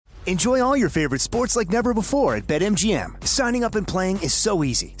Enjoy all your favorite sports like never before at BetMGM. Signing up and playing is so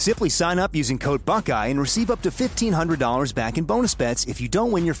easy. Simply sign up using code Buckeye and receive up to $1,500 back in bonus bets if you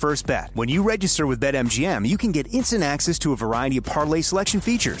don't win your first bet. When you register with BetMGM, you can get instant access to a variety of parlay selection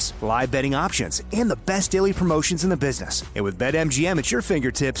features, live betting options, and the best daily promotions in the business. And with BetMGM at your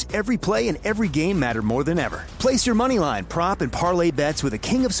fingertips, every play and every game matter more than ever. Place your moneyline, prop, and parlay bets with the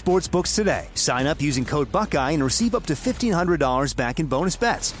king of sportsbooks today. Sign up using code Buckeye and receive up to $1,500 back in bonus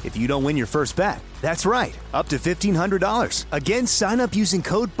bets if you don't win your first bet. That's right, up to $1,500. Again, sign up using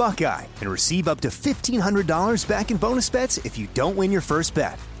code Buckeye and receive up to $1,500 back in bonus bets if you don't win your first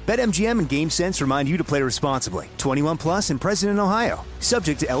bet. BetMGM and GameSense remind you to play responsibly. 21 plus and present in Ohio.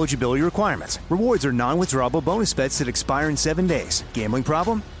 Subject to eligibility requirements. Rewards are non-withdrawable bonus bets that expire in 7 days. Gambling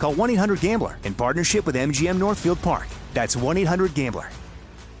problem? Call 1-800-GAMBLER in partnership with MGM Northfield Park. That's 1-800-GAMBLER.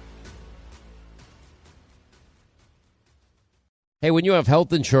 Hey, when you have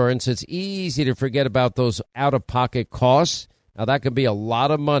health insurance, it's easy to forget about those out-of-pocket costs. Now, that can be a lot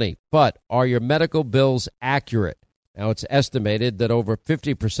of money, but are your medical bills accurate? Now, it's estimated that over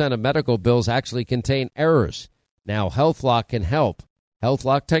 50% of medical bills actually contain errors. Now, HealthLock can help.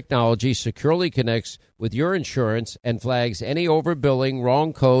 HealthLock technology securely connects with your insurance and flags any overbilling,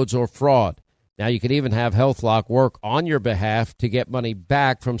 wrong codes, or fraud. Now, you can even have HealthLock work on your behalf to get money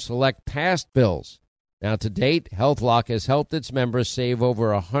back from select past bills. Now, to date, HealthLock has helped its members save over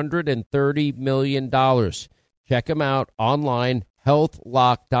 $130 million. Check them out online,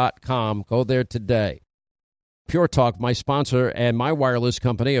 healthlock.com. Go there today. Pure Talk, my sponsor and my wireless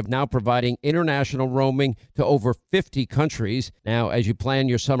company, are now providing international roaming to over 50 countries. Now, as you plan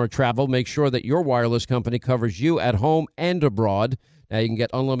your summer travel, make sure that your wireless company covers you at home and abroad. Now, you can get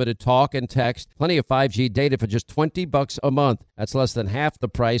unlimited talk and text, plenty of 5G data for just $20 a month. That's less than half the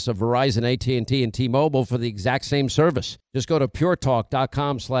price of Verizon, AT&T, and T-Mobile for the exact same service. Just go to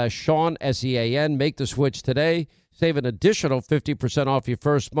puretalk.com/Sean, S-E-A-N. Make the switch today. Save an additional 50% off your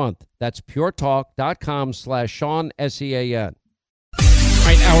first month. That's puretalk.com/Sean, S-E-A-N. All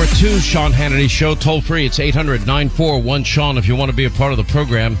right, hour two, Sean Hannity Show. Toll free, it's 800-941-SEAN if you want to be a part of the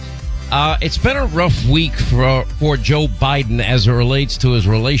program. It's been a rough week for Joe Biden as it relates to his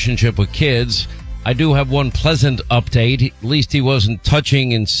relationship with kids. I do have one pleasant update. At least he wasn't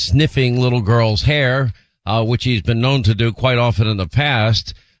touching and sniffing little girls' hair, which he's been known to do quite often in the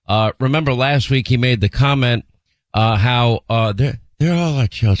past. Remember last week he made the comment how they're all our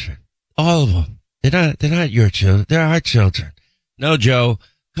children, all of them. They're not your children. They're our children. No, Joe,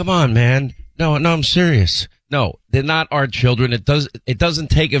 come on, man. No, I'm serious. No, they're not our children. It doesn't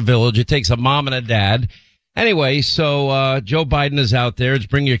take a village. It takes a mom and a dad. Anyway, so Joe Biden is out there. It's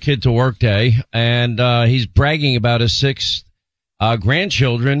Bring Your Kid to Work Day, and he's bragging about his 6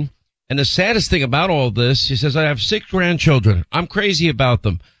 grandchildren. And the saddest thing about all this, he says, I have 6 grandchildren. I'm crazy about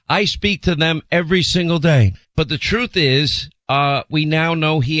them. I speak to them every single day. But the truth is, we now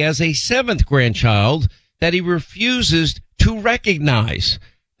know he has a 7th grandchild that he refuses to recognize.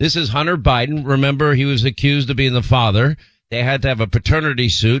 This is Hunter Biden. Remember, he was accused of being the father. They had to have a paternity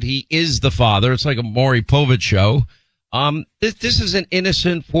suit. He is the father. It's like a Maury Povich show. This is an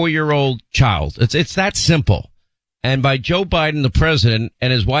innocent 4-year-old child. It's that simple. And by Joe Biden, the president,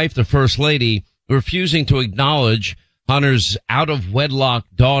 and his wife, the first lady, refusing to acknowledge Hunter's out-of-wedlock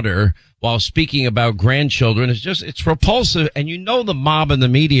daughter while speaking about grandchildren, it's repulsive. And you know the mob and the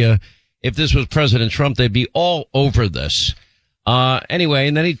media, if this was President Trump, they'd be all over this. Anyway,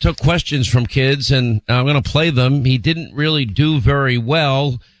 and then he took questions from kids, and I'm going to play them. He didn't really do very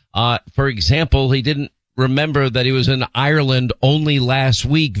well. For example, he didn't remember that he was in Ireland only last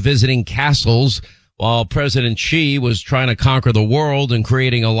week visiting castles while President Xi was trying to conquer the world and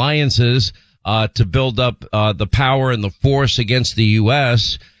creating alliances to build up the power and the force against the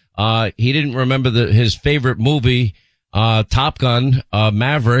U.S. He didn't remember his favorite movie, Top Gun,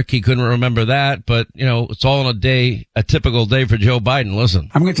 Maverick. He couldn't remember that, but it's all in a typical day for Joe Biden. Listen.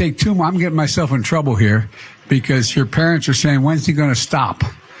 I'm going to take 2 more. I'm getting myself in trouble here because your parents are saying, when's he going to stop?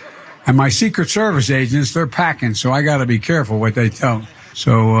 And my Secret Service agents, they're packing, so I got to be careful what they tell me.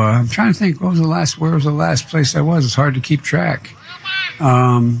 So, I'm trying to think, where was the last place I was? It's hard to keep track.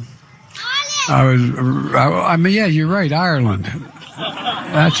 Yeah, you're right. Ireland.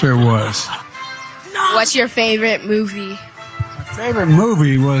 That's where it was. What's your favorite movie? My favorite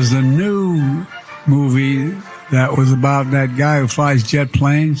movie was the new movie that was about that guy who flies jet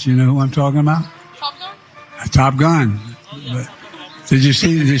planes. You know who I'm talking about? Top Gun? Top Gun. But did you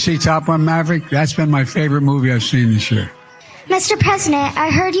see Top Gun Maverick? That's been my favorite movie I've seen this year. Mr. President, I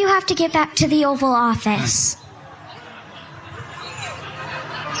heard you have to get back to the Oval Office.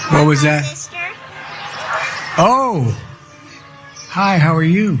 What was that? Oh, Hi, how are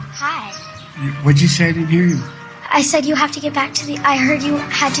you? Hi. What'd you say? I didn't hear you. I said you have to get back to I heard you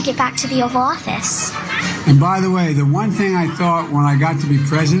had to get back to the Oval Office. And by the way, the one thing I thought when I got to be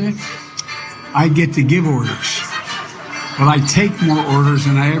president, I'd get to give orders. But I take more orders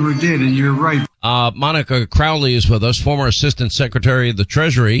than I ever did, and you're right. Monica Crowley is with us, former Assistant Secretary of the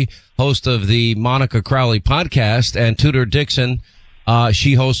Treasury, host of the Monica Crowley podcast, and Tudor Dixon.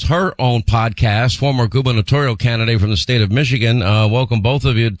 She hosts her own podcast, former gubernatorial candidate from the state of Michigan. Welcome both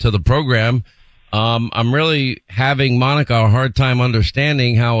of you to the program. I'm really having, Monica, a hard time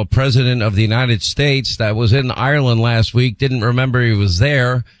understanding how a president of the United States that was in Ireland last week didn't remember he was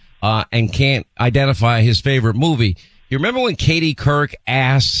there, and can't identify his favorite movie. You remember when Katie Couric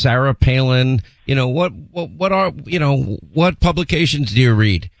asked Sarah Palin, what publications do you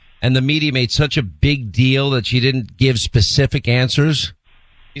read? And the media made such a big deal that she didn't give specific answers.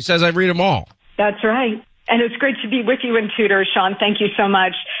 He says, I read them all. That's right. And it's great to be with you and Tudor, Sean. Thank you so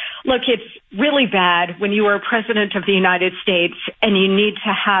much. Look, it's really bad when you are president of the United States and you need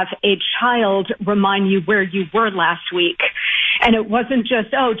to have a child remind you where you were last week. And it wasn't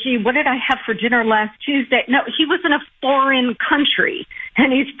just, oh, gee, what did I have for dinner last Tuesday? No, he was in a foreign country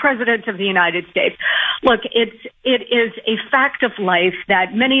and he's president of the United States. Look, it is a fact of life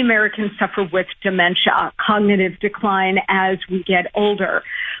that many Americans suffer with dementia, cognitive decline as we get older.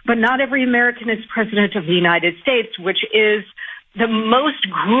 But not every American is president of the United States, which is the most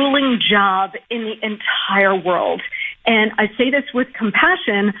grueling job in the entire world. And I say this with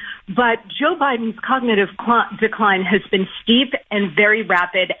compassion, but Joe Biden's cognitive decline has been steep and very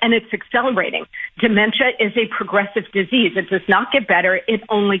rapid, and it's accelerating. Dementia is a progressive disease. It does not get better. It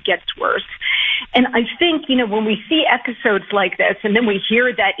only gets worse. And I think, when we see episodes like this, and then we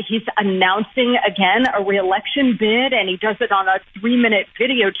hear that he's announcing again a reelection bid, and he does it on a 3-minute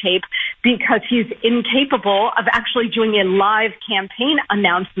videotape because he's incapable of actually doing a live campaign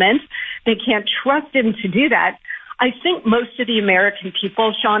announcement. They can't trust him to do that. I think most of the American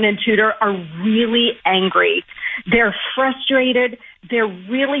people, Sean and Tudor, are really angry. They're frustrated. They're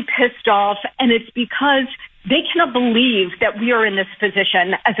really pissed off. And it's because they cannot believe that we are in this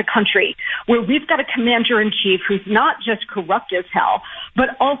position as a country where we've got a commander-in-chief who's not just corrupt as hell,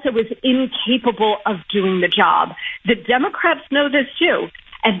 but also is incapable of doing the job. The Democrats know this too.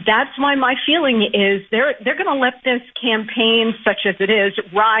 And that's why my feeling is they're going to let this campaign, such as it is,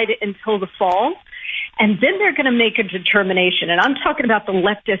 ride until the fall. And then they're going to make a determination. And I'm talking about the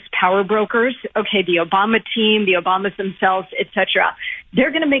leftist power brokers, okay, the Obama team, the Obamas themselves, etc.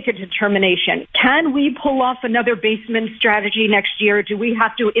 They're going to make a determination. Can we pull off another basement strategy next year? Do we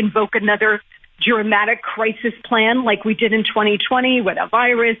have to invoke another dramatic crisis plan like we did in 2020 with a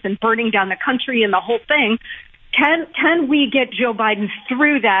virus and burning down the country and the whole thing? Can we get Joe Biden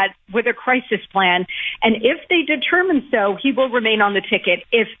through that with a crisis plan? And if they determine so, he will remain on the ticket.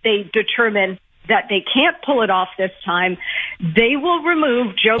 If they determine that they can't pull it off this time, they will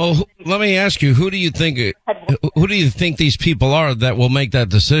remove Joe. Oh, let me ask you, who do you think these people are that will make that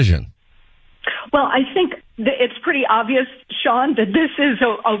decision? Well, I think it's pretty obvious, Sean, that this is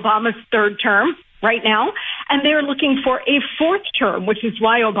Obama's third term right now, and they're looking for a fourth term, which is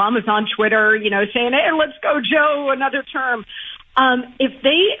why Obama's on Twitter, saying, hey, let's go, Joe, another term. If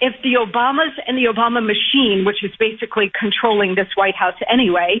the Obamas and the Obama machine, which is basically controlling this White House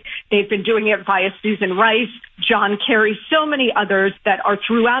anyway, they've been doing it via Susan Rice, John Kerry, so many others that are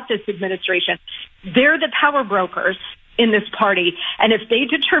throughout this administration. They're the power brokers in this party. And if they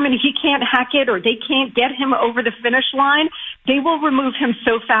determine he can't hack it or they can't get him over the finish line, they will remove him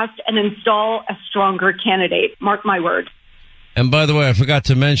so fast and install a stronger candidate. Mark my word. And by the way, I forgot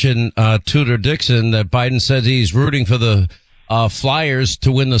to mention, Tudor Dixon, that Biden says he's rooting for the Flyers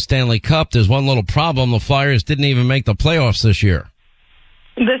to win the Stanley Cup. There's one little problem. The Flyers didn't even make the playoffs this year.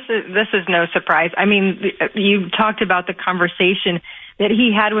 This is no surprise. I mean, you talked about the conversation that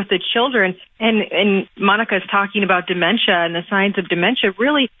he had with the children, and Monica's talking about dementia and the signs of dementia.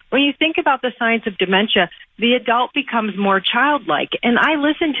 Really, when you think about the signs of dementia, the adult becomes more childlike. And I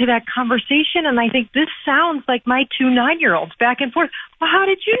listened to that conversation, and I think this sounds like my 2 9-year-olds back and forth. Well, how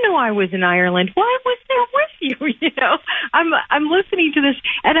did you know I was in Ireland? Well, I was there with you. I'm listening to this,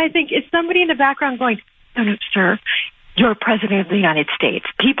 and I think it's somebody in the background going, "No, sir. You're president of the United States.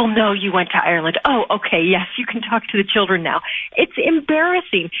 People know you went to Ireland. Oh, okay, yes, you can talk to the children now." It's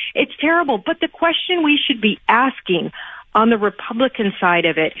embarrassing. It's terrible. But the question we should be asking on the Republican side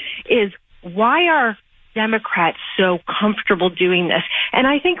of it is, why are Democrats so comfortable doing this? And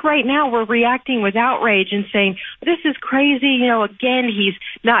I think right now we're reacting with outrage and saying, this is crazy. Again, he's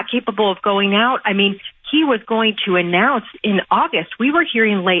not capable of going out. I mean, he was going to announce in August. We were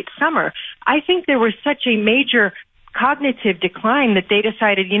hearing late summer. I think there was such a major cognitive decline that they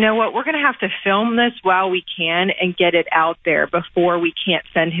decided, you know what, we're going to have to film this while we can and get it out there before we can't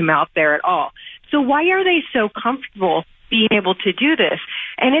send him out there at all. So why are they so comfortable being able to do this?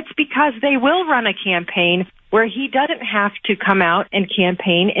 And it's because they will run a campaign where he doesn't have to come out and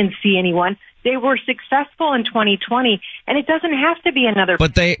campaign and see anyone. They were successful in 2020, and it doesn't have to be another.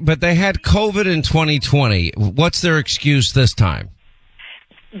 But they had COVID in 2020. What's their excuse this time?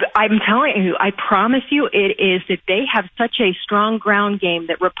 I'm telling you, I promise you, it is that they have such a strong ground game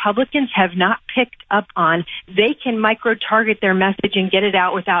that Republicans have not picked up on. They can micro-target their message and get it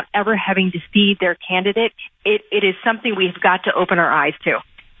out without ever having to see their candidate. It is something we've got to open our eyes to.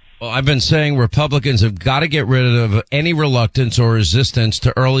 Well, I've been saying Republicans have got to get rid of any reluctance or resistance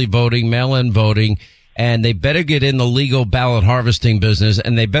to early voting, mail-in voting, and they better get in the legal ballot harvesting business,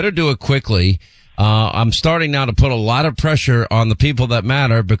 and they better do it quickly. I'm starting now to put a lot of pressure on the people that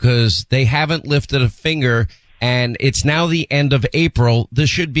matter because they haven't lifted a finger, and it's now the end of April.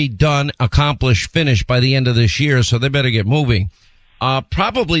 This should be done, accomplished, finished by the end of this year, so they better get moving.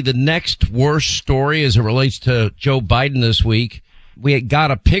 Probably the next worst story as it relates to Joe Biden this week. We had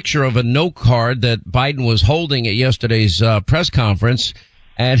got a picture of a note card that Biden was holding at yesterday's press conference,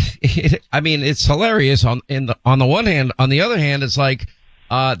 and it's hilarious on the one hand. On the other hand, it's like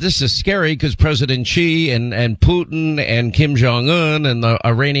this is scary because President Xi and Putin and Kim Jong-un and the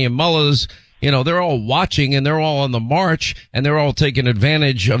Iranian mullahs, they're all watching and they're all on the march and they're all taking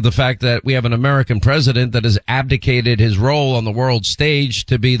advantage of the fact that we have an American president that has abdicated his role on the world stage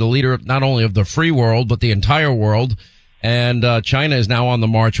to be the leader of not only of the free world but the entire world. And China is now on the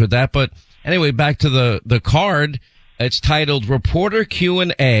march with that. But anyway, back to the card. It's titled Reporter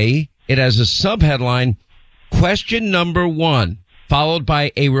Q&A. It has a subheadline, Question Number 1, followed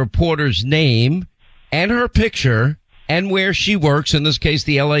by a reporter's name and her picture and where she works, in this case,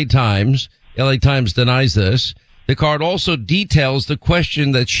 the LA Times. The LA Times denies this. The card also details the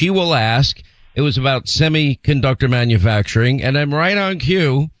question that she will ask. It was about semiconductor manufacturing. And then right on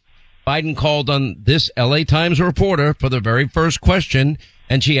cue, Biden called on this LA Times reporter for the very first question,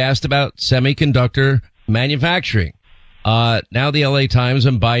 and she asked about semiconductor manufacturing. Now the LA Times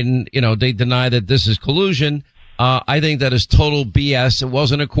and Biden, they deny that this is collusion. I think that is total BS. It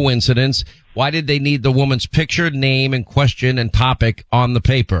wasn't a coincidence. Why did they need the woman's picture, name, and question and topic on the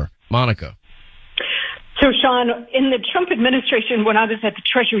paper? Monica. So, Sean, in the Trump administration, when I was at the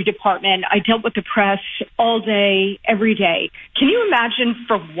Treasury Department, I dealt with the press all day, every day. Can you imagine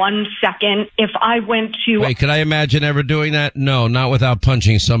for 1 second if I went to... Wait, could I imagine ever doing that? No, not without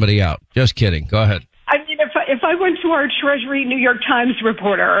punching somebody out. Just kidding. Go ahead. I mean, if I went to our Treasury New York Times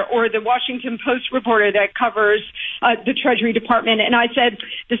reporter or the Washington Post reporter that covers the Treasury Department, and I said,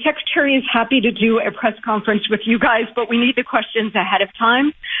 the Secretary is happy to do a press conference with you guys, but we need the questions ahead of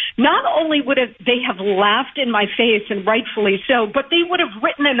time. Not only would they have laughed in my face, and rightfully so, but they would have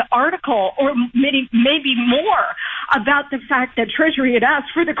written an article or maybe more about the fact that Treasury had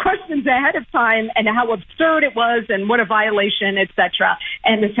asked for the questions ahead of time and how absurd it was and what a violation, etc.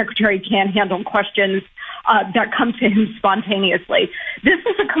 And the Secretary can't handle questions that come to him spontaneously. This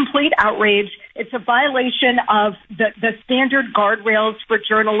is a complete outrage. It's a violation of the standard guardrails for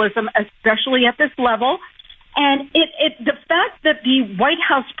journalism, especially at this level. And the fact that the White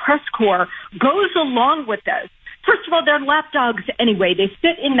House press corps goes along with this, first of all, they're lapdogs anyway. They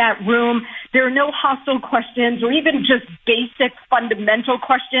sit in that room. There are no hostile questions or even just basic fundamental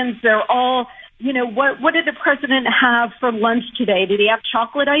questions. They're all, what did the president have for lunch today? Did he have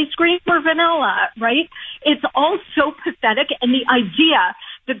chocolate ice cream or vanilla, right? It's all so pathetic. And the idea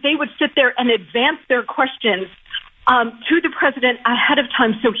that they would sit there and advance their questions to the president ahead of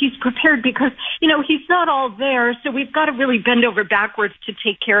time so he's prepared because, he's not all there. So we've got to really bend over backwards to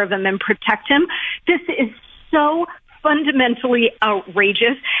take care of him and protect him. This is so fundamentally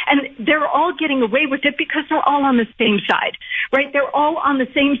outrageous, and they're all getting away with it because they're all on the same side, right? They're all on the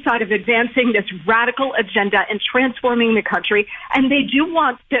same side of advancing this radical agenda and transforming the country, and they do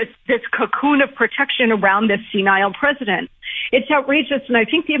want this cocoon of protection around this senile president. It's outrageous, and I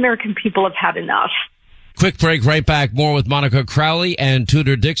think the American people have had enough. Quick break, right back. More with Monica Crowley and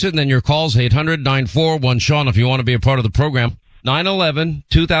Tudor Dixon. Then your calls, 800-941-SEAN, if you want to be a part of the program. 9/11,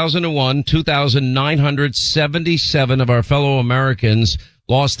 2001, 2,977 of our fellow Americans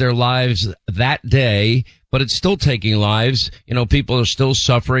lost their lives that day, but it's still taking lives. People are still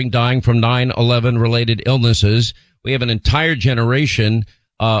suffering, dying from 9/11 related illnesses. We have an entire generation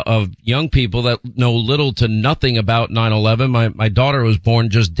of young people that know little to nothing about 9/11. My daughter was born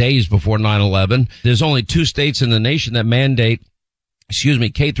just days before 9/11. There's only 2 states in the nation that mandate,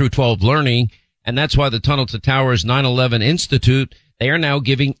 K through 12 learning And that's why the Tunnel to Towers 9/11 Institute, they are now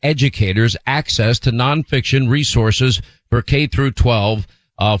giving educators access to nonfiction resources for K through 12,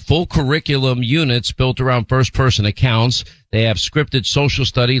 full curriculum units built around first-person accounts. They have scripted social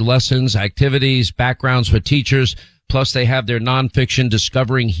study lessons, activities, backgrounds for teachers. Plus, they have their nonfiction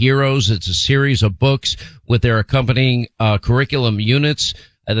Discovering Heroes. It's a series of books with their accompanying curriculum units.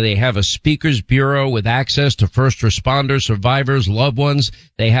 They have a speakers bureau with access to first responders, survivors, loved ones.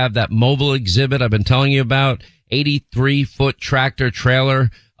 They have that mobile exhibit I've been telling you about, 83-foot tractor trailer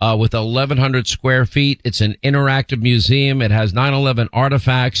with 1,100 square feet. It's an interactive museum. It has 9/11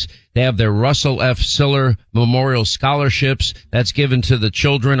 artifacts. They have their Russell F. Siller Memorial Scholarships. That's given to the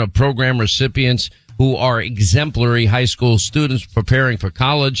children of program recipients who are exemplary high school students preparing for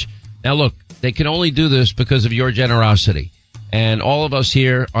college. Now, look, they can only do this because of your generosity. And all of us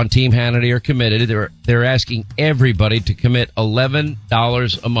here on Team Hannity are committed. They're asking everybody to commit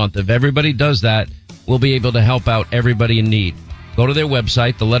 $11 a month. If everybody does that, we'll be able to help out everybody in need. Go to their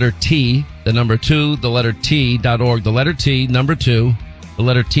website, the letter T, the number 2, the letter T.org, the letter T, number 2, the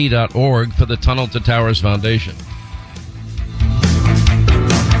letter T.org for the Tunnel to Towers Foundation.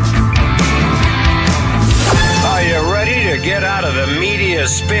 Are you ready to get out of the media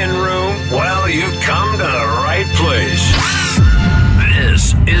spin room? Well, you've come to the right place.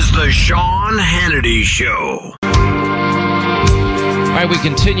 This is the Sean Hannity Show. All right, we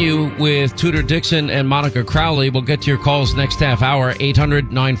continue with Tudor Dixon and Monica Crowley. We'll get to your calls next half hour,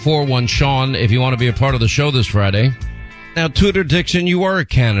 800-941-SEAN, if you want to be a part of the show this Friday. Now, Tudor Dixon, you are a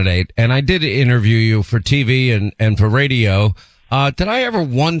candidate, and I did interview you for TV and for radio. Did I ever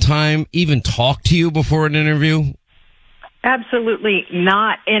one time even talk to you before an interview? Absolutely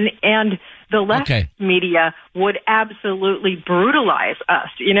not. And the left media would absolutely brutalize us.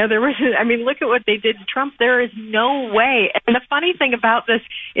 You know, look at what they did to Trump. There is no way. And the funny thing about this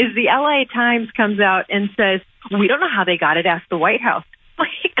is the LA Times comes out and says, we don't know how they got it. Ask the White House. Well,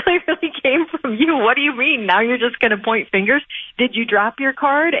 it clearly came from you. What do you mean? Now you're just going to point fingers? Did you drop your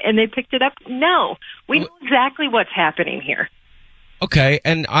card and they picked it up? No. We know exactly what's happening here. Okay,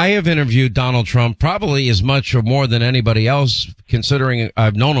 and I have interviewed Donald Trump probably as much or more than anybody else, considering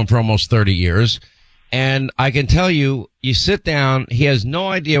I've known him for almost 30 years. And I can tell you, you sit down, he has no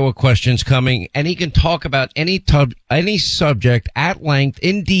idea what question's coming, and he can talk about any subject at length,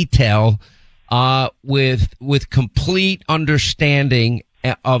 in detail, with complete understanding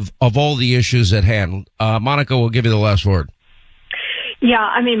of all the issues at hand. Monica will give you the last word. Yeah,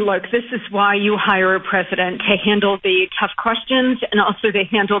 I mean, look, this is why you hire a president, to handle the tough questions and also to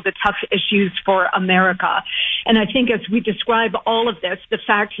handle the tough issues for America. And I think as we describe all of this, the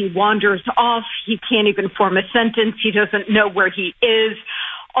fact he wanders off, he can't even form a sentence, he doesn't know where he is,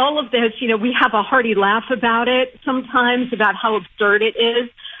 all of this, you know, we have a hearty laugh about it sometimes, about how absurd it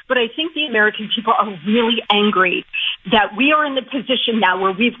is. But I think the American people are really angry that we are in the position now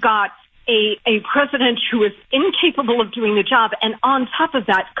where we've got a president who is incapable of doing the job, and on top of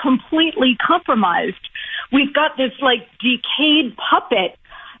that, completely compromised. We've got this like decayed puppet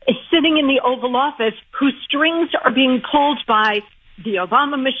sitting in the Oval Office whose strings are being pulled by the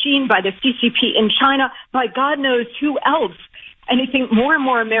Obama machine, by the CCP in China, by God knows who else. And I think more and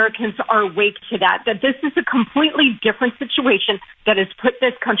more Americans are awake to that this is a completely different situation that has put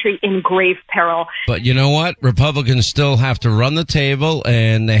this country in grave peril. But you know what? Republicans still have to run the table,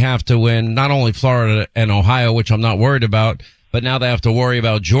 and they have to win not only Florida and Ohio, which I'm not worried about, but now they have to worry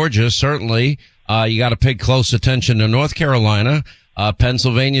about Georgia, certainly. You got to pay close attention to North Carolina.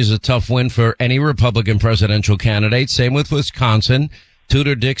 Pennsylvania is a tough win for any Republican presidential candidate. Same with Wisconsin.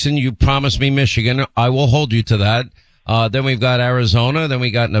 Tudor Dixon, you promised me Michigan. I will hold you to that. Then we've got Arizona. Then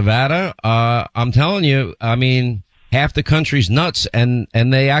we got Nevada. I'm telling you, I mean, half the country's nuts, and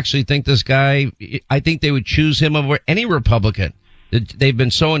they actually think this guy, I think they would choose him over any Republican. They've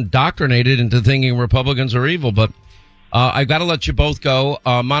been so indoctrinated into thinking Republicans are evil. But I've got to let you both go.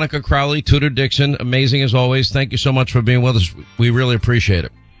 Monica Crowley, Tudor Dixon, amazing as always. Thank you so much for being with us. We really appreciate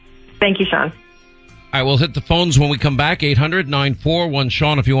it. Thank you, Sean. All right, we'll hit the phones when we come back.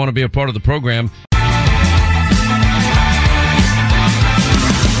 800-941-SEAN if you want to be a part of the program.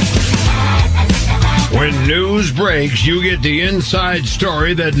 When news breaks, you get the inside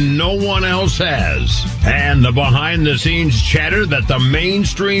story that no one else has. And the behind-the-scenes chatter that the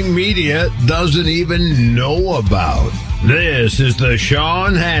mainstream media doesn't even know about. This is the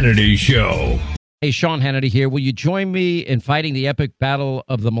Sean Hannity Show. Hey, Sean Hannity here. Will you join me in fighting the epic battle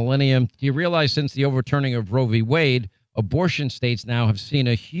of the millennium? Do you realize since the overturning of Roe v. Wade, abortion states now have seen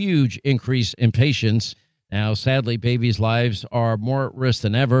a huge increase in patients. Now, sadly, babies' lives are more at risk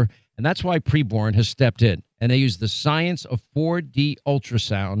than ever. And that's why Preborn has stepped in, and they use the science of 4D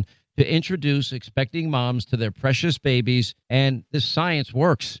ultrasound to introduce expecting moms to their precious babies. And this science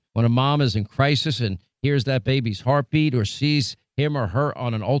works. When a mom is in crisis and hears that baby's heartbeat or sees him or her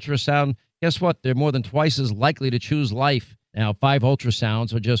on an ultrasound, guess what? They're more than twice as likely to choose life. Now, 5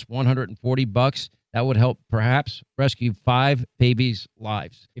 ultrasounds are just $140. That would help perhaps rescue 5 babies'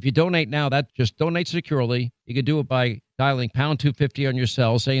 lives. If you donate now, that just donate securely. You can do it by dialing pound 250 on your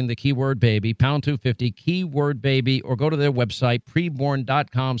cell, saying the keyword baby, pound 250, keyword baby, or go to their website,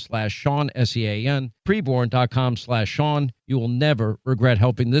 preborn.com/Sean, SEAN, preborn.com/Sean. You will never regret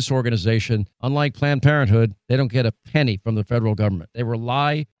helping this organization. Unlike Planned Parenthood, they don't get a penny from the federal government. They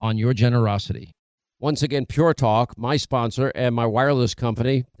rely on your generosity. Once again, Pure Talk, my sponsor and my wireless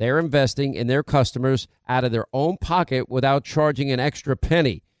company, they're investing in their customers out of their own pocket without charging an extra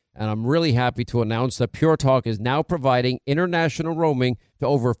penny. And I'm really happy to announce that Pure Talk is now providing international roaming to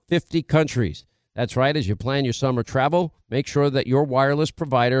over 50 countries. That's right. As you plan your summer travel, make sure that your wireless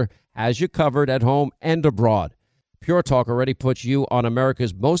provider has you covered at home and abroad. Pure Talk already puts you on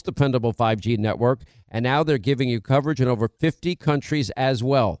America's most dependable 5G network, and now they're giving you coverage in over 50 countries as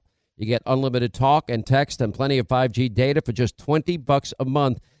well. You get unlimited talk and text and plenty of 5G data for just $20 a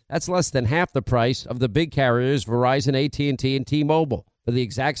month. That's less than half the price of the big carriers, Verizon, AT&T, and T-Mobile, for the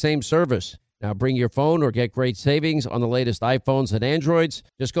exact same service. Now bring your phone or get great savings on the latest iPhones and Androids.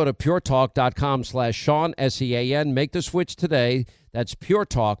 Just go to puretalk.com/Sean, SEAN. Make the switch today. That's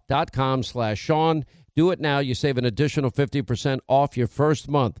puretalk.com/Sean. Do it now. You save an additional 50% off your first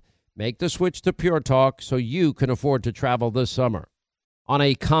month. Make the switch to Pure Talk so you can afford to travel this summer. On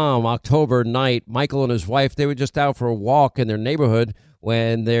a calm October night, Michael and his wife, they were just out for a walk in their neighborhood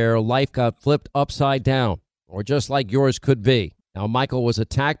when their life got flipped upside down, or just like yours could be. Now, Michael was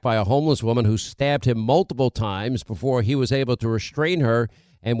attacked by a homeless woman who stabbed him multiple times before he was able to restrain her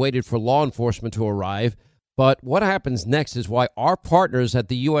and waited for law enforcement to arrive. But what happens next is why our partners at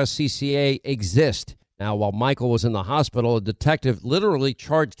the USCCA exist. Now, while Michael was in the hospital, a detective literally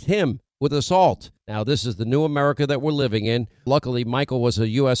charged him with assault. Now, this is the new America that we're living in. Luckily, Michael was a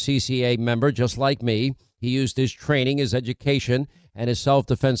USCCA member just like me. He used his training, his education, and his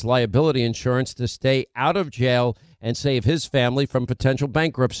self-defense liability insurance to stay out of jail and save his family from potential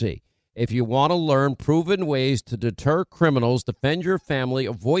bankruptcy. If you want to learn proven ways to deter criminals, defend your family,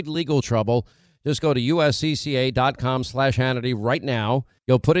 avoid legal trouble, just go to uscca.com/Hannity right now.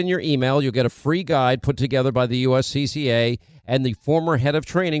 You'll put in your email. You'll get a free guide put together by the USCCA and the former head of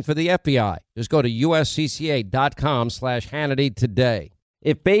training for the FBI. Just go to uscca.com/Hannity today.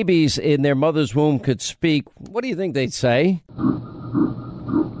 If babies in their mother's womb could speak, what do you think they'd say?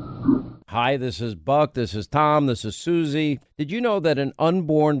 Hi, this is Buck. This is Tom. This is Susie. Did you know that an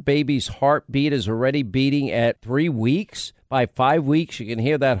unborn baby's heartbeat is already beating at 3 weeks? By 5 weeks, you can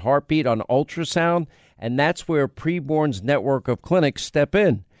hear that heartbeat on ultrasound, and that's where Preborn's network of clinics step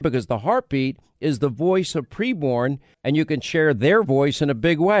in, because the heartbeat is the voice of preborn, and you can share their voice in a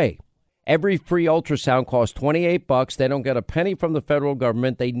big way. Every free ultrasound costs $28. They don't get a penny from the federal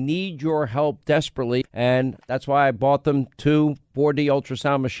government. They need your help desperately, and that's why I bought them 2 4D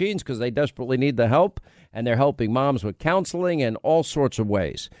ultrasound machines, because they desperately need the help, and they're helping moms with counseling and all sorts of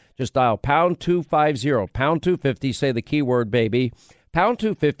ways. Just dial pound 250, pound 250, say the keyword baby, pound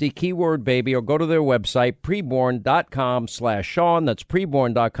 250, keyword baby, or go to their website, preborn.com/Sean. That's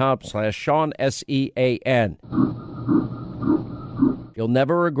preborn.com/Sean, SEAN. You'll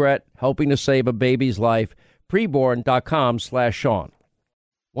never regret helping to save a baby's life. Preborn.com/Sean.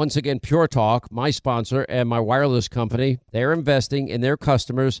 Once again, Pure Talk, my sponsor and my wireless company, they're investing in their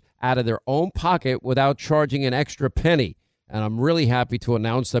customers out of their own pocket without charging an extra penny. And I'm really happy to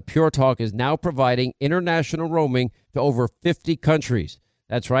announce that Pure Talk is now providing international roaming to over 50 countries.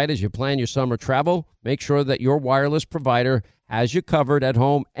 That's right. As you plan your summer travel, make sure that your wireless provider has you covered at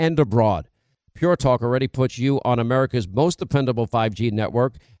home and abroad. Pure Talk already puts you on America's most dependable 5G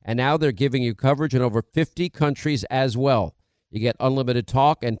network, and now they're giving you coverage in over 50 countries as well. You get unlimited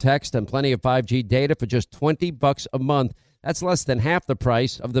talk and text and plenty of 5G data for just $20 a month. That's less than half the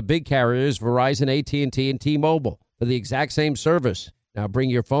price of the big carriers, Verizon, AT&T, and T-Mobile, for the exact same service. Now bring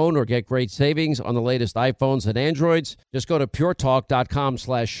your phone or get great savings on the latest iPhones and Androids. Just go to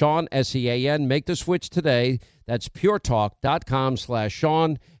puretalk.com/Sean, SEAN. Make the switch today. That's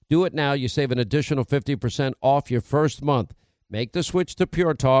puretalk.com/Sean. Do it now. You save an additional 50% off your first month. Make the switch to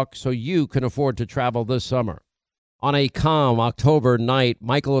Pure Talk so you can afford to travel this summer. On a calm October night,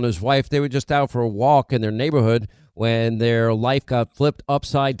 Michael and his wife, they were just out for a walk in their neighborhood when their life got flipped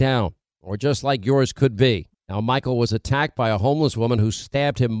upside down, or just like yours could be. Now, Michael was attacked by a homeless woman who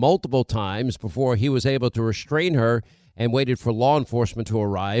stabbed him multiple times before he was able to restrain her and waited for law enforcement to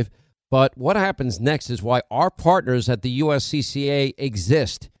arrive. But what happens next is why our partners at the USCCA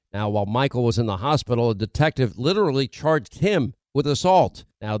exist. Now, while Michael was in the hospital, a detective literally charged him with assault.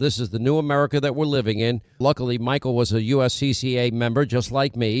 Now, this is the new America that we're living in. Luckily, Michael was a USCCA member just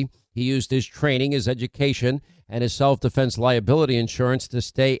like me. He used his training, his education, and his self-defense liability insurance to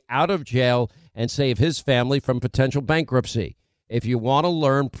stay out of jail and save his family from potential bankruptcy. If you want to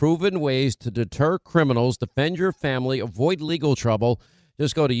learn proven ways to deter criminals, defend your family, avoid legal trouble,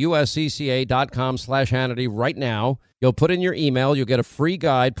 just go to uscca.com/Hannity right now. You'll put in your email. You'll get a free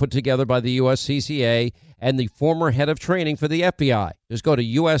guide put together by the USCCA and the former head of training for the FBI. Just go to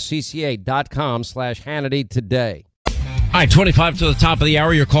uscca.com/Hannity today. All right, 25 to the top of the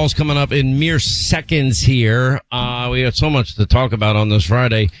hour. Your call's coming up in mere seconds here. We have so much to talk about on this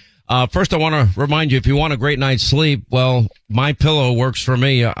Friday. First, I want to remind you, if you want a great night's sleep, well, My Pillow works for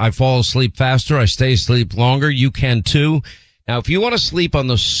me. I fall asleep faster. I stay asleep longer. You can too. Now, if you want to sleep on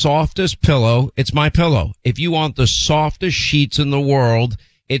the softest pillow, it's My Pillow. If you want the softest sheets in the world,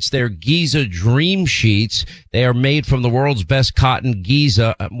 it's their Giza Dream Sheets. They are made from the world's best cotton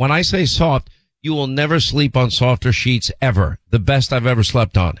Giza. When I say soft, you will never sleep on softer sheets ever. The best I've ever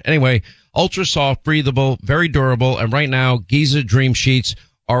slept on. Anyway, ultra soft, breathable, very durable. And right now, Giza Dream Sheets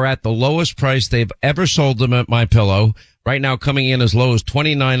are at the lowest price they've ever sold them at My Pillow. Right now, coming in as low as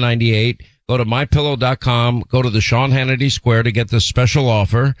 $29.98. Go to mypillow.com. Go to the Sean Hannity Square to get this special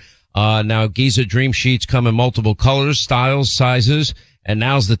offer. Now, Giza Dream Sheets come in multiple colors, styles, sizes. And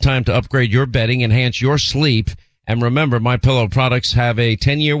now's the time to upgrade your bedding, enhance your sleep. And remember, My Pillow products have a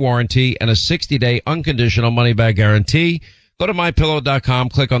 10-year warranty and a 60-day unconditional money-back guarantee. Go to mypillow.com,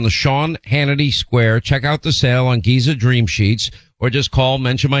 click on the Sean Hannity Square, check out the sale on Giza Dream Sheets, or just call,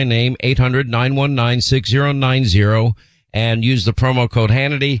 mention my name, 800-919-6090, and use the promo code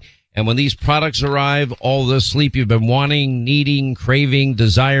Hannity. And when these products arrive, all the sleep you've been wanting, needing, craving,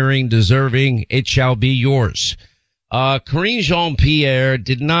 desiring, deserving, it shall be yours. Karine Jean-Pierre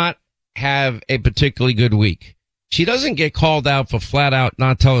did not have a particularly good week. She doesn't get called out for flat out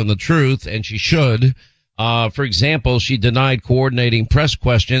not telling the truth, and she should. For example, she denied coordinating press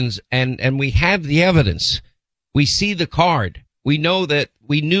questions, and we have the evidence. We see the card. We knew that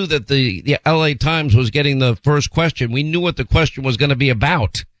the LA Times was getting the first question. We knew what the question was going to be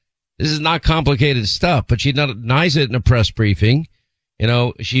about. This is not complicated stuff, but she denies it in a press briefing. You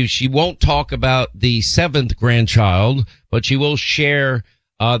know, she won't talk about the 7th grandchild, but she will share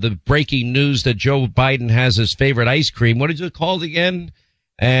the breaking news that Joe Biden has his favorite ice cream. What is it called again?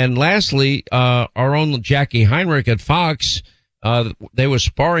 And lastly, our own Jackie Heinrich at Fox, they were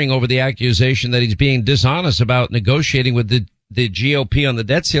sparring over the accusation that he's being dishonest about negotiating with the GOP on the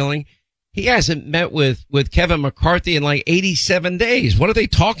debt ceiling. He hasn't met with Kevin McCarthy in like 87 days. What are they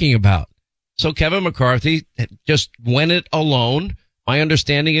talking about? So Kevin McCarthy just went it alone. My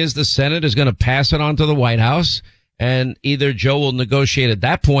understanding is the Senate is going to pass it on to the White House, and either Joe will negotiate at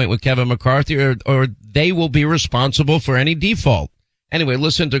that point with Kevin McCarthy or they will be responsible for any default. Anyway,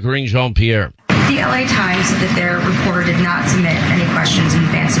 listen to Karine Jean-Pierre. The LA Times said that their reporter did not submit any questions in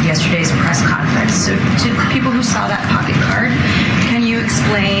advance of yesterday's press conference. So to people who saw that pocket card, can you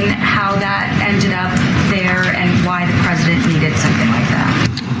explain how that ended up there and why the president needed something like that?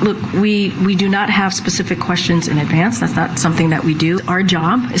 Look, we do not have specific questions in advance. That's not something that we do. Our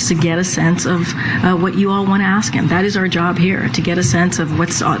job is to get a sense of what you all want to ask him. That is our job here, to get a sense of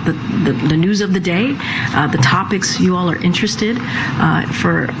what's the news of the day, the topics you all are interested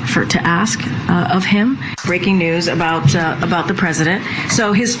to ask of him. Breaking news about the president.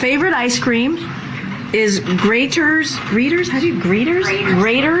 So his favorite ice cream is Graters. How do you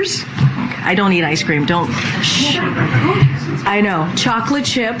Graters? I don't eat ice cream. Don't. Shh. I know. Chocolate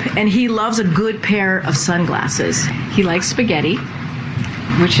chip, and he loves a good pair of sunglasses. He likes spaghetti,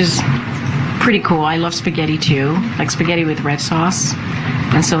 which is pretty cool. I love spaghetti too, like spaghetti with red sauce.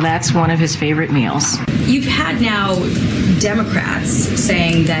 And so that's one of his favorite meals. You've had now Democrats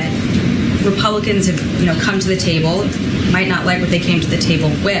saying that Republicans have, come to the table, might not like what they came to the table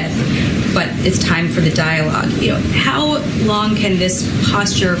with, but it's time for the dialogue. How long can this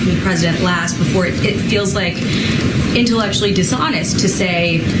posture from the president last before it feels like intellectually dishonest to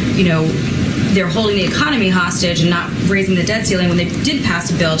say, they're holding the economy hostage and not raising the debt ceiling when they did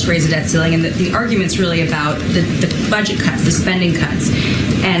pass a bill to raise the debt ceiling, and the argument's really about the budget cuts, the spending cuts,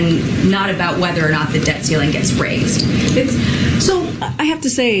 and not about whether or not the debt ceiling gets raised. So I have to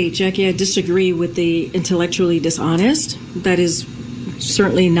say, Jackie, I disagree with the intellectually dishonest. That is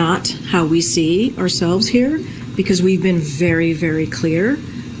certainly not how we see ourselves here, because we've been very, very clear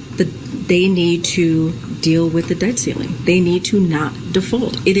they need to deal with the debt ceiling. They need to not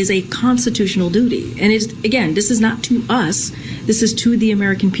default. It is a constitutional duty. And again, this is not to us. This is to the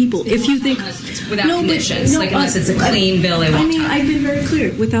American people. If you think without conditions, unless it's a clean bill, I've been very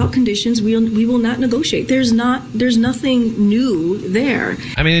clear. Without conditions, we will not negotiate. There's nothing new there.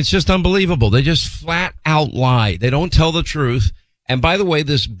 I mean, it's just unbelievable. They just flat out lie. They don't tell the truth. And by the way,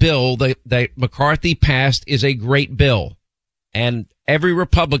 this bill that McCarthy passed is a great bill. And every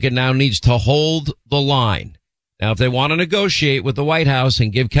Republican now needs to hold the line. Now, if they want to negotiate with the White House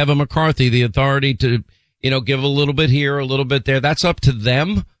and give Kevin McCarthy the authority to, give a little bit here, a little bit there, that's up to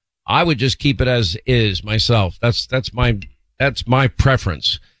them. I would just keep it as is myself. That's my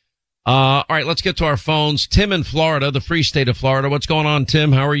preference. All right, let's get to our phones. Tim in Florida, the free state of Florida. What's going on,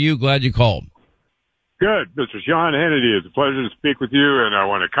 Tim? How are you? Glad you called. Good. Mr. Sean Hannity, it's a pleasure to speak with you, and I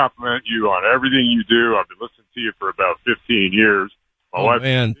want to compliment you on everything you do. I've been listening to you for about 15 years. My wife,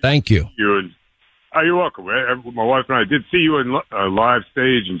 man, thank you. You're welcome. My wife and I did see you in a live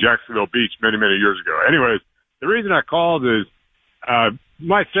stage in Jacksonville Beach many, many years ago. Anyways, the reason I called is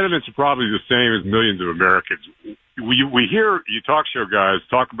my sentiments are probably the same as millions of Americans. We hear you talk show guys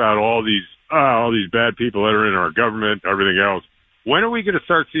talk about all these bad people that are in our government, everything else. When are we going to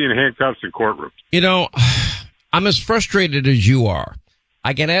start seeing handcuffs in courtrooms? I'm as frustrated as you are.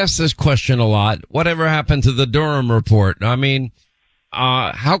 I get asked this question a lot. Whatever happened to the Durham report? I mean,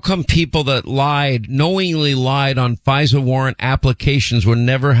 how come people that knowingly lied on FISA warrant applications were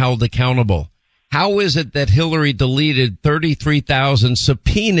never held accountable? How is it that Hillary deleted 33,000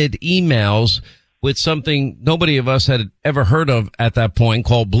 subpoenaed emails with something nobody of us had ever heard of at that point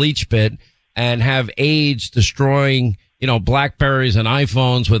called BleachBit, and have aides destroying BlackBerries and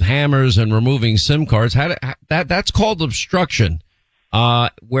iPhones with hammers and removing SIM cards? That's called obstruction,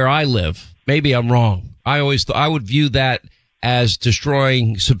 where I live. Maybe I'm wrong. I would view that as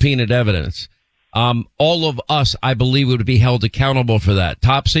destroying subpoenaed evidence. All of us, I believe, would be held accountable for that.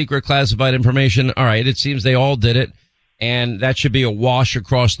 Top secret classified information. All right. It seems they all did it, and that should be a wash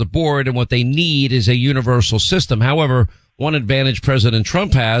across the board. And what they need is a universal system. However, one advantage President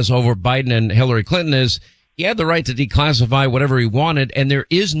Trump has over Biden and Hillary Clinton is he had the right to declassify whatever he wanted, and there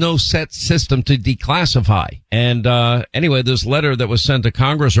is no set system to declassify. And anyway, this letter that was sent to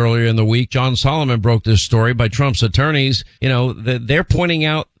Congress earlier in the week, John Solomon broke this story by Trump's attorneys. They're pointing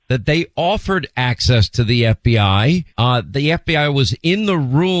out that they offered access to the FBI. The FBI was in the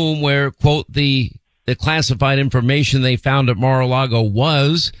room where, quote, the classified information they found at Mar-a-Lago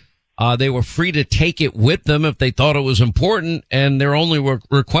was. They were free to take it with them if they thought it was important, and their only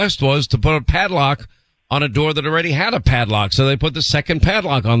request was to put a padlock on a door that already had a padlock. So they put the second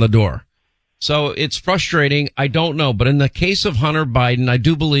padlock on the door. So it's frustrating. I don't know. But in the case of Hunter Biden, I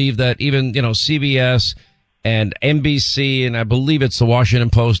do believe that even, CBS and NBC, and I believe it's the Washington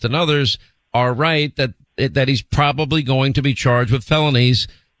Post and others are right that he's probably going to be charged with felonies.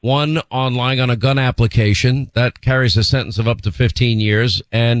 One, on lying on a gun application that carries a sentence of up to 15 years,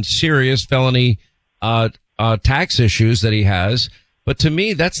 and serious felony, tax issues that he has. But to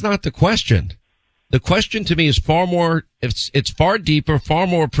me, that's not the question. The question to me is it's far deeper, far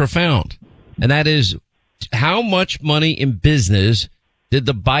more profound. And that is, how much money in business did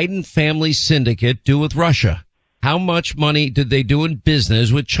the Biden family syndicate do with Russia? How much money did they do in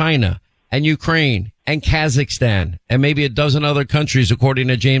business with China and Ukraine and Kazakhstan and maybe a dozen other countries, according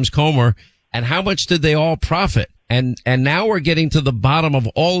to James Comer? And how much did they all profit? And now we're getting to the bottom of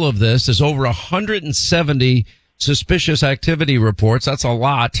all of this. There's over 170 suspicious activity reports. That's a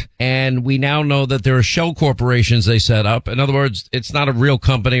lot. And we now know that there are shell corporations they set up. In other words, it's not a real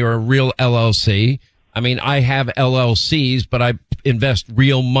company or a real LLC. I mean, I have LLCs, but I invest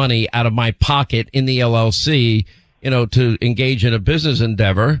real money out of my pocket in the LLC, to engage in a business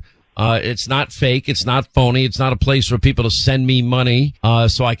endeavor. It's not fake. It's not phony. It's not a place for people to send me money,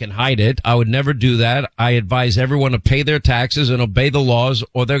 so I can hide it. I would never do that. I advise everyone to pay their taxes and obey the laws,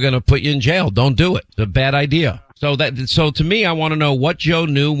 or they're going to put you in jail. Don't do it. It's a bad idea. So to me, I want to know what Joe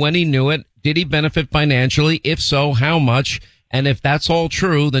knew, when he knew it. Did he benefit financially? If so, how much? And if that's all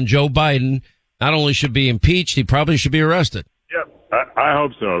true, then Joe Biden not only should be impeached, he probably should be arrested. Yep, I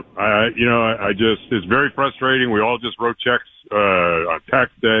hope so. It's very frustrating. We all just wrote checks on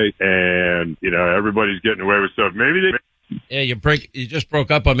tax day, and everybody's getting away with stuff. Yeah, you just broke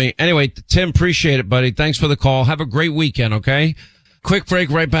up on me. Anyway, Tim, appreciate it, buddy. Thanks for the call. Have a great weekend. Okay. Quick break,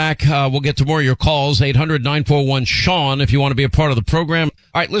 right back. We'll get to more of your calls. 800-941-SEAN if you want to be a part of the program.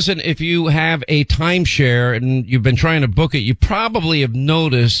 All right, listen, if you have a timeshare and you've been trying to book it, you probably have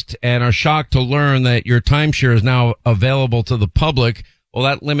noticed and are shocked to learn that your timeshare is now available to the public. Well,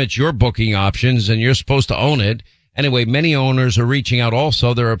 that limits your booking options, and you're supposed to own it. Anyway, many owners are reaching out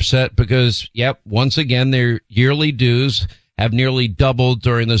also. They're upset because, once again, their yearly dues have nearly doubled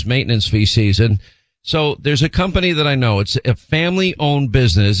during this maintenance fee season. So there's a company that I know. It's a family-owned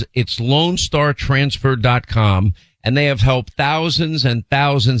business. It's LoneStarTransfer.com, and they have helped thousands and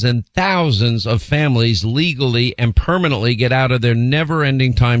thousands and thousands of families legally and permanently get out of their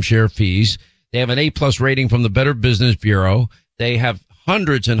never-ending timeshare fees. They have an A-plus rating from the Better Business Bureau. They have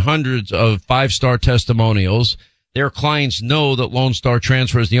hundreds and hundreds of five-star testimonials. Their clients know that Lone Star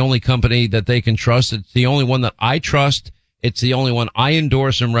Transfer is the only company that they can trust. It's the only one that I trust. It's the only one I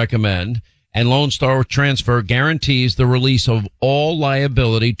endorse and recommend. And Lone Star Transfer guarantees the release of all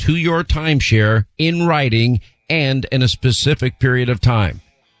liability to your timeshare in writing and in a specific period of time.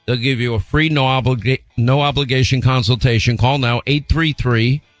 They'll give you a free no obligation consultation. Call now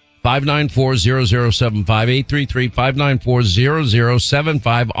 833-594-0075,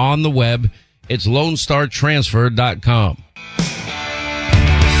 833-594-0075 on the web. It's LoneStarTransfer.com.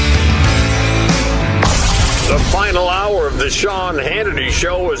 The final hour of the Sean Hannity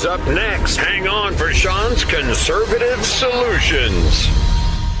Show is up next. Hang on for Sean's Conservative Solutions.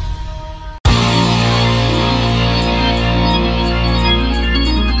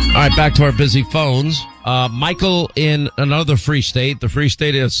 All right, back to our busy phones. Michael in another free state. The free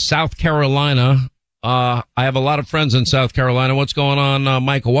state is South Carolina. I have a lot of friends in South Carolina. What's going on,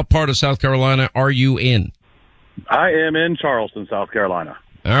 Michael? What part of South Carolina are you in? I am in Charleston, South Carolina.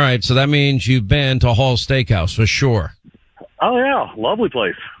 All right, so that means you've been to Hall's Steakhouse for sure. Oh, yeah. Lovely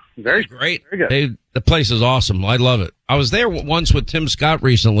place. Very great. Very good. The place is awesome. I love it. I was there once with Tim Scott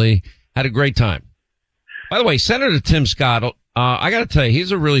recently. Had a great time. By the way, Senator Tim Scott, I got to tell you,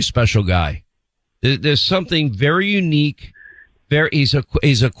 he's a really special guy. There's something very unique. He's a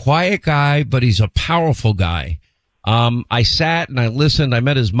quiet guy, but he's a powerful guy. I sat and I listened. I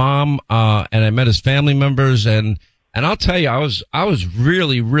met his mom, and I met his family members, and I'll tell you, I was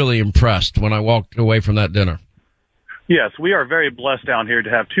really, really impressed when I walked away from that dinner. Yes, we are very blessed down here to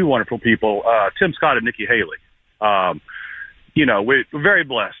have two wonderful people, Tim Scott and Nikki Haley. We're very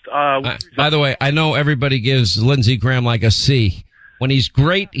blessed. By the way, I know everybody gives Lindsey Graham like a C. When he's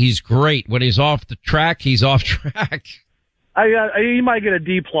great, he's great. When he's off the track, he's off track. He might get a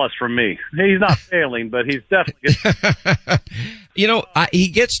D+ from me. He's not failing, but he's definitely. He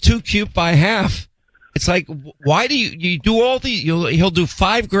gets too cute by half. It's like, why do you do all these? He'll do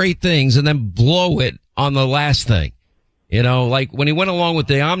 5 great things and then blow it on the last thing. Like when he went along with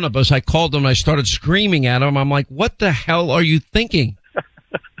the omnibus, I called him and I started screaming at him. I'm like, what the hell are you thinking?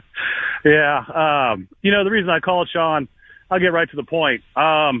 Yeah. The reason I called Sean, I'll get right to the point.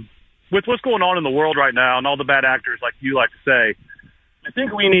 With what's going on in the world right now and all the bad actors, like you like to say, I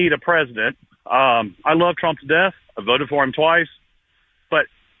think we need a president. I love Trump to death. I voted for him twice, but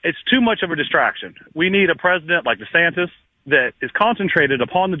it's too much of a distraction. We need a president like DeSantis that is concentrated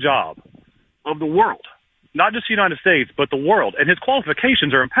upon the job of the world, not just the United States, but the world. And his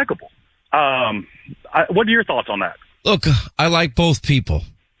qualifications are impeccable. What are your thoughts on that? Look, I like both people.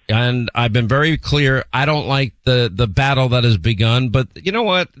 And I've been very clear. I don't like the battle that has begun. But you know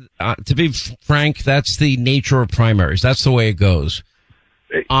what? To be frank, that's the nature of primaries. That's the way it goes.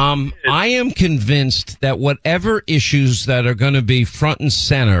 I am convinced that whatever issues that are going to be front and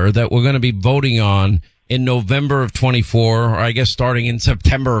center that we're going to be voting on in November of 24, or I guess starting in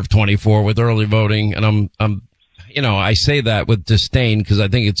September of 24 with early voting, and I say that with disdain because I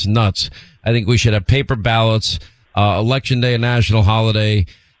think it's nuts. I think we should have paper ballots, election day, a national holiday,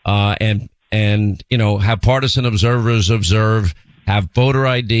 and have partisan observers observe, have voter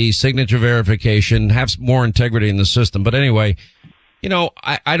ID, signature verification, have more integrity in the system. But anyway,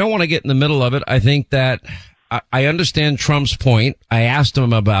 I don't want to get in the middle of it. I think that I understand Trump's point. I asked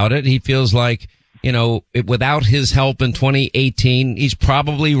him about it. He feels like, without his help in 2018, he's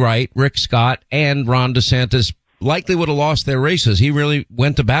probably right. Rick Scott and Ron DeSantis likely would have lost their races. He really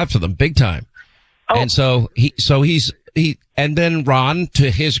went to bat for them big time. Oh. And and then Ron,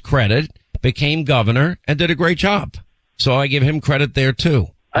 to his credit, became governor and did a great job. So I give him credit there too.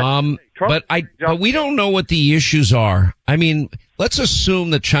 But we don't know what the issues are. I mean, let's assume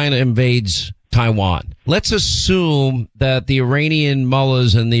that China invades Taiwan. Let's assume that the Iranian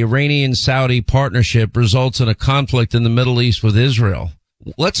mullahs and the Iranian-Saudi partnership results in a conflict in the Middle East with Israel.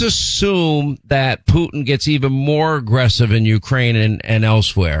 Let's assume that Putin gets even more aggressive in Ukraine and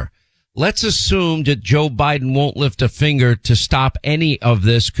elsewhere. Let's assume that Joe Biden won't lift a finger to stop any of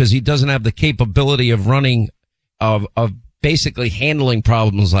this because he doesn't have the capability of running, of basically handling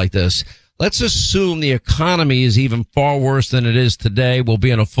problems like this. Let's assume the economy is even far worse than it is today. We'll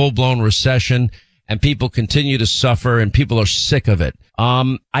be in a full-blown recession and people continue to suffer and people are sick of it.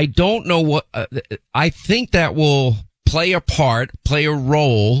 I don't know what, I think that will play a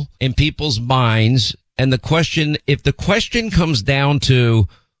role in people's minds. And if the question comes down to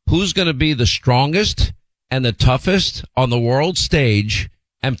who's going to be the strongest and the toughest on the world stage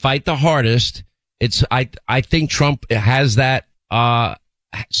and fight the hardest, I think Trump has that,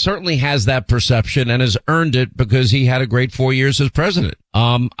 certainly has that perception and has earned it because he had a great 4 years as president.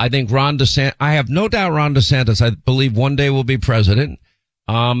 I think I have no doubt Ron DeSantis, I believe one day will be president.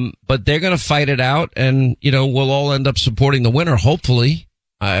 But they're going to fight it out and, we'll all end up supporting the winner, hopefully.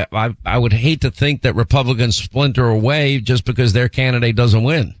 I would hate to think that Republicans splinter away just because their candidate doesn't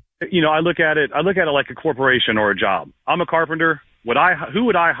win. I look at it like a corporation or a job. I'm a carpenter. Who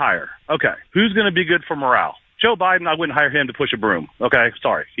would I hire? Okay. Who's going to be good for morale? Joe Biden, I wouldn't hire him to push a broom. Okay.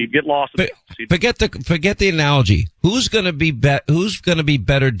 Sorry. He'd get lost. Forget the analogy. Who's going to be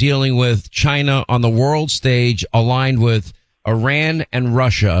better dealing with China on the world stage aligned with Iran and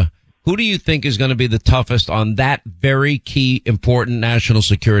Russia? Who do you think is going to be the toughest on that very key, important national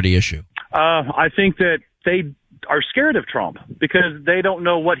security issue? I think that they are scared of Trump because they don't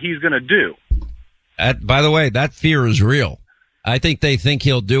know what he's going to do. By the way, that fear is real. I think they think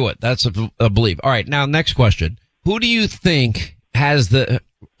he'll do it. That's a belief. All right. Now, next question. Who do you think has they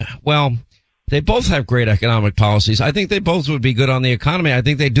both have great economic policies. I think they both would be good on the economy. I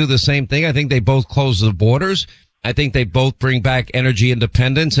think they do the same thing. I think they both close the borders. I think they both bring back energy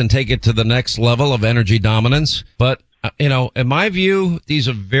independence and take it to the next level of energy dominance. But, in my view, these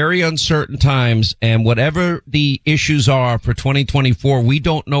are very uncertain times. And whatever the issues are for 2024, we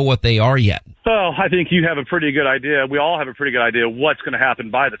don't know what they are yet. So I think you have a pretty good idea. We all have a pretty good idea what's going to happen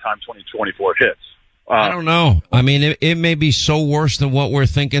by the time 2024 hits. I don't know. I mean, it may be so worse than what we're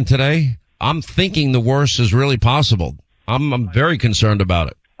thinking today. I'm thinking the worst is really possible. I'm very concerned about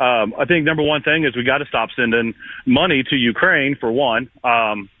it. I think number one thing is we got to stop sending money to Ukraine, for one.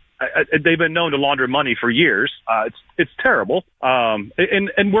 They've been known to launder money for years. It's terrible.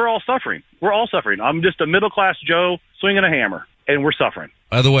 And we're all suffering. We're all suffering. I'm just a middle-class Joe swinging a hammer, and we're suffering.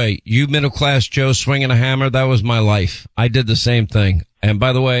 By the way, you middle-class Joe swinging a hammer, that was my life. I did the same thing. And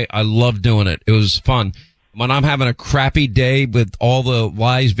by the way, I love doing it. It was fun. When I'm having a crappy day with all the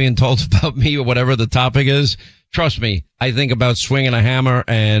lies being told about me or whatever the topic is, trust me, I think about swinging a hammer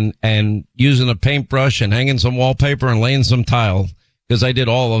and using a paintbrush and hanging some wallpaper and laying some tile, because I did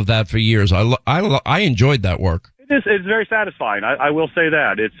all of that for years. I enjoyed that work. It's very satisfying. I will say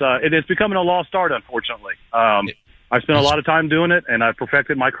that. It's becoming a lost art, unfortunately. I spent a lot of time doing it, and I've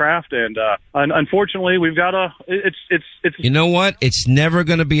perfected my craft. And unfortunately, we've got it's. You know what? It's never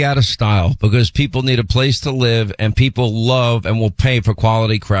going to be out of style because people need a place to live, and people love and will pay for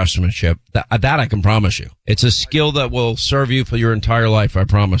quality craftsmanship. That I can promise you. It's a skill that will serve you for your entire life. I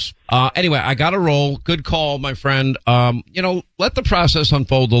promise. Anyway, I got to roll. Good call, my friend. Let the process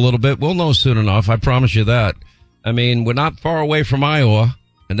unfold a little bit. We'll know soon enough. I promise you that. I mean, we're not far away from Iowa,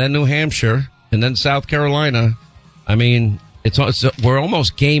 and then New Hampshire, and then South Carolina. I mean, we're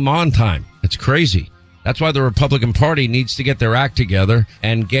almost game on time. It's crazy. That's why the Republican Party needs to get their act together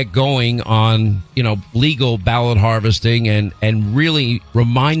and get going on, legal ballot harvesting and really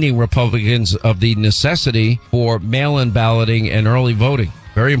reminding Republicans of the necessity for mail-in balloting and early voting.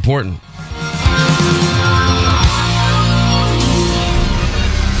 Very important.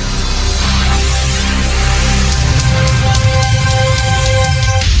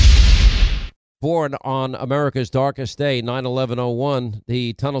 Born on America's darkest day, 9/11/01,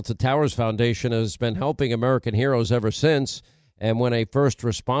 the Tunnel to Towers Foundation has been helping American heroes ever since. And when a first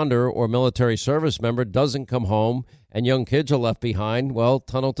responder or military service member doesn't come home and young kids are left behind, well,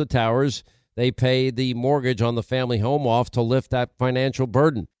 Tunnel to Towers, they pay the mortgage on the family home off to lift that financial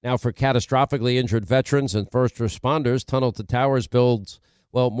burden. Now, for catastrophically injured veterans and first responders, Tunnel to Towers builds,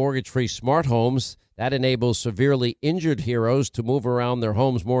 mortgage-free smart homes. That enables severely injured heroes to move around their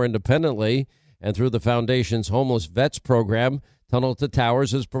homes more independently. And through the foundation's Homeless Vets program, Tunnel to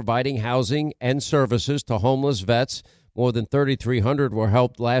Towers is providing housing and services to homeless vets. More than 3,300 were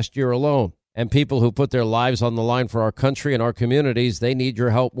helped last year alone. And people who put their lives on the line for our country and our communities, they need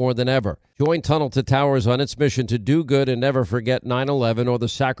your help more than ever. Join Tunnel to Towers on its mission to do good and never forget 9/11 or the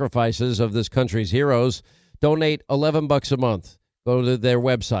sacrifices of this country's heroes. Donate $11 a month. Go to their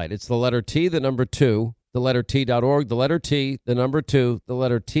website. It's the letter T, the number 2, the letter T.org, the letter T, the number 2, the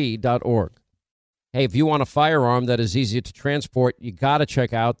letter T.org. Hey, if you want a firearm that is easy to transport, you got to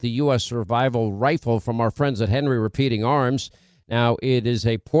check out the U.S. Survival Rifle from our friends at Henry Repeating Arms. Now, it is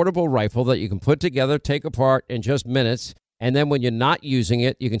a portable rifle that you can put together, take apart in just minutes, And then when you're not using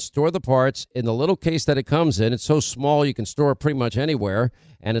it, you can store the parts in the little case that it comes in. It's so small you can store it pretty much anywhere,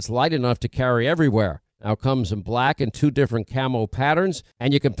 and it's light enough to carry everywhere. Now it comes in black and 2 different camo patterns,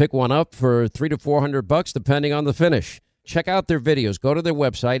 and you can pick one up for $300 to $400 depending on the finish. Check out their videos. Go to their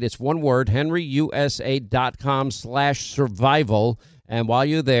website. It's one word, henryusa.com/survival. And while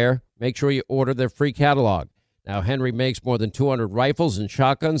you're there, make sure you order their free catalog. Now, Henry makes more than 200 rifles and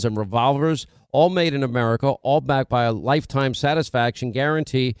shotguns and revolvers, all made in America, all backed by a lifetime satisfaction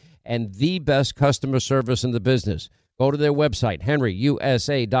guarantee and the best customer service in the business. Go to their website,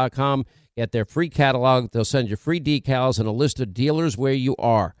 henryusa.com. Get their free catalog. They'll send you free decals and a list of dealers where you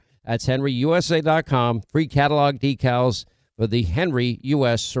are. That's henryusa.com. Free catalog decals for the Henry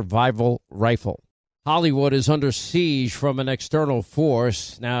U.S. Survival Rifle. Hollywood is under siege from an external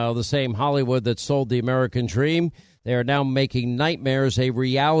force. Now, the same Hollywood that sold the American dream, they are now making nightmares a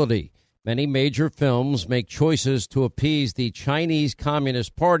reality. Many major films make choices to appease the Chinese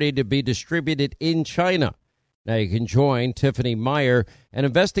Communist Party to be distributed in China. Now you can join Tiffany Meyer, an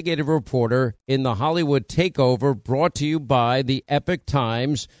investigative reporter in the Hollywood Takeover, brought to you by the Epoch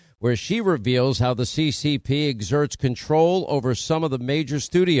Times, where she reveals how the CCP exerts control over some of the major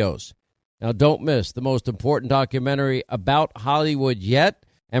studios. Now, don't miss the most important documentary about Hollywood yet.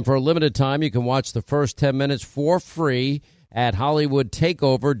 And for a limited time, you can watch the first 10 minutes for free at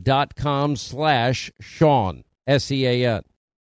HollywoodTakeover.com/Sean, SEAN.